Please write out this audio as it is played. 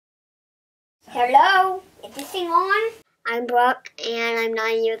Hello? Is this thing on? I'm Brooke, and I'm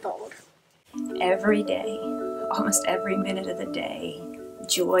 9 years old. Every day, almost every minute of the day,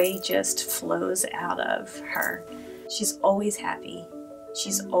 joy just flows out of her. She's always happy.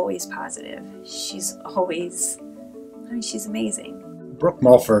 She's always positive. She's always, she's amazing. Brooke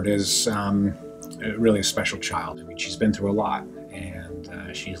Mulford is really a special child. She's been through a lot,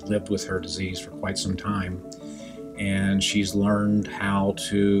 and she's lived with her disease for quite some time, and she's learned how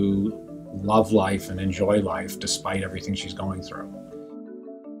to love life and enjoy life despite everything she's going through.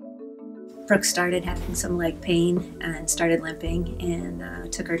 Brooke started having some leg pain and started limping, and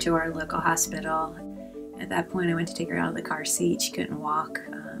took her to our local hospital. At that point, I went to take her out of the car seat. She couldn't walk.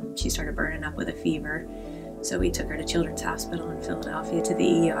 She started burning up with a fever. So we took her to Children's Hospital in Philadelphia to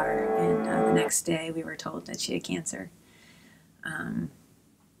the ER, and the next day we were told that she had cancer.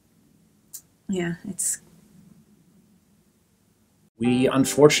 We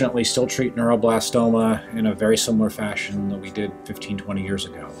unfortunately still treat neuroblastoma in a very similar fashion that we did 15, 20 years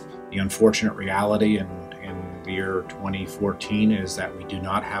ago. The unfortunate reality in the year 2014 is that we do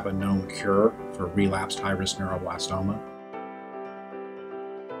not have a known cure for relapsed high-risk neuroblastoma.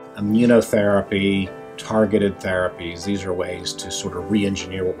 Immunotherapy, targeted therapies, these are ways to sort of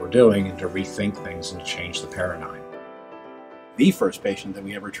re-engineer what we're doing and to rethink things and to change the paradigm. The first patient that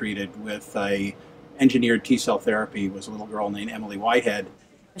we ever treated with a engineered T-cell therapy was a little girl named Emily Whitehead.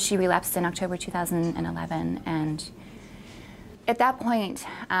 She relapsed in October 2011, and at that point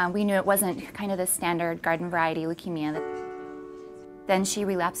we knew it wasn't kind of the standard garden variety leukemia. Then she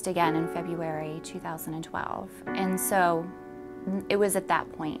relapsed again in February 2012, and so it was at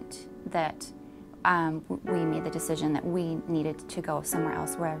that point that we made the decision that we needed to go somewhere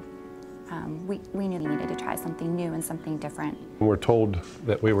else where we knew we needed to try something new and something different. We're told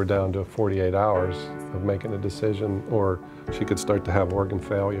that we were down to 48 hours of making a decision, or she could start to have organ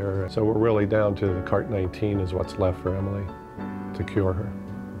failure. So we're really down to the CART-19 is what's left for Emily to cure her.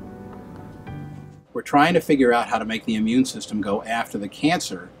 We're trying to figure out how to make the immune system go after the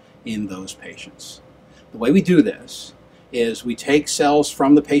cancer in those patients. The way we do this is we take cells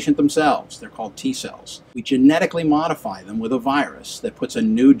from the patient themselves. They're called T cells. We genetically modify them with a virus that puts a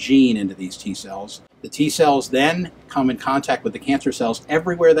new gene into these T cells. The T cells then come in contact with the cancer cells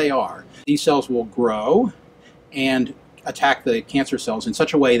everywhere they are. These cells will grow and attack the cancer cells in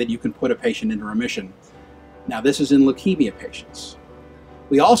such a way that you can put a patient into remission. Now, this is in leukemia patients.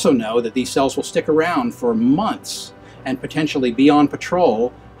 We also know that these cells will stick around for months and potentially be on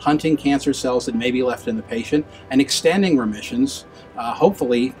patrol, hunting cancer cells that may be left in the patient and extending remissions,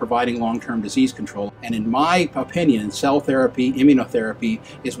 hopefully providing long-term disease control. And in my opinion, cell therapy, immunotherapy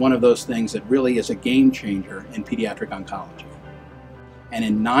is one of those things that really is a game changer in pediatric oncology. And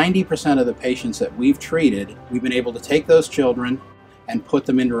in 90% of the patients that we've treated, we've been able to take those children and put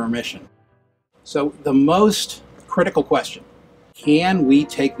them into remission. So the most critical question, can we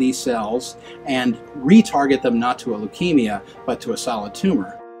take these cells and retarget them not to a leukemia, but to a solid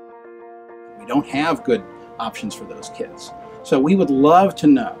tumor? We don't have good options for those kids. So we would love to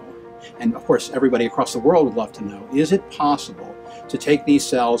know, and of course everybody across the world would love to know, is it possible to take these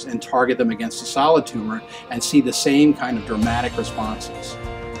cells and target them against a solid tumor and see the same kind of dramatic responses?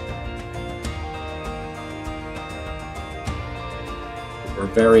 We're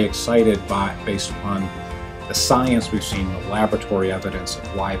very excited based upon the science we've seen, the laboratory evidence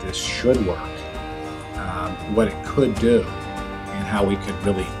of why this should work, what it could do, and how we could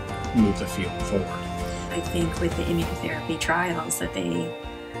really move the field forward. I think with the immunotherapy trials that they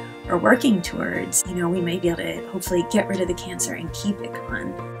are working towards, we may be able to hopefully get rid of the cancer and keep it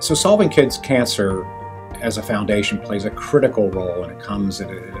gone. So solving kids' cancer as a foundation plays a critical role, and it comes at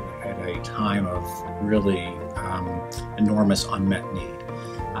a time of really enormous unmet need.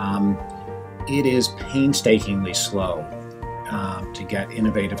 It is painstakingly slow to get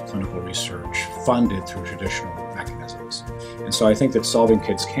innovative clinical research funded through traditional mechanisms. And so I think that solving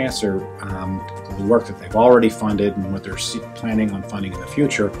kids' cancer, the work that they've already funded and what they're planning on funding in the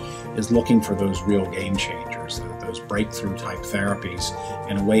future, is looking for those real game changers, those breakthrough type therapies,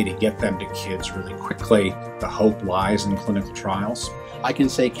 and a way to get them to kids really quickly. The hope lies in clinical trials. I can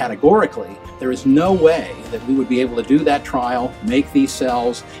say categorically, there is no way that we would be able to do that trial, make these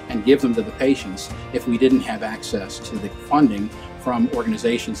cells, and give them to the patients if we didn't have access to the funding from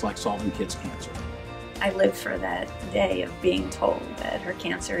organizations like Solving Kids Cancer. I live for that day of being told that her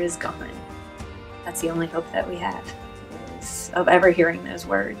cancer is gone. That's the only hope that we have, of ever hearing those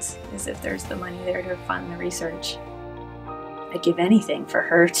words, is if there's the money there to fund the research. I'd give anything for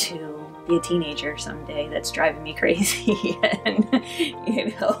her to be a teenager someday that's driving me crazy and,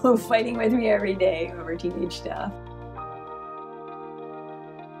 fighting with me every day over teenage stuff.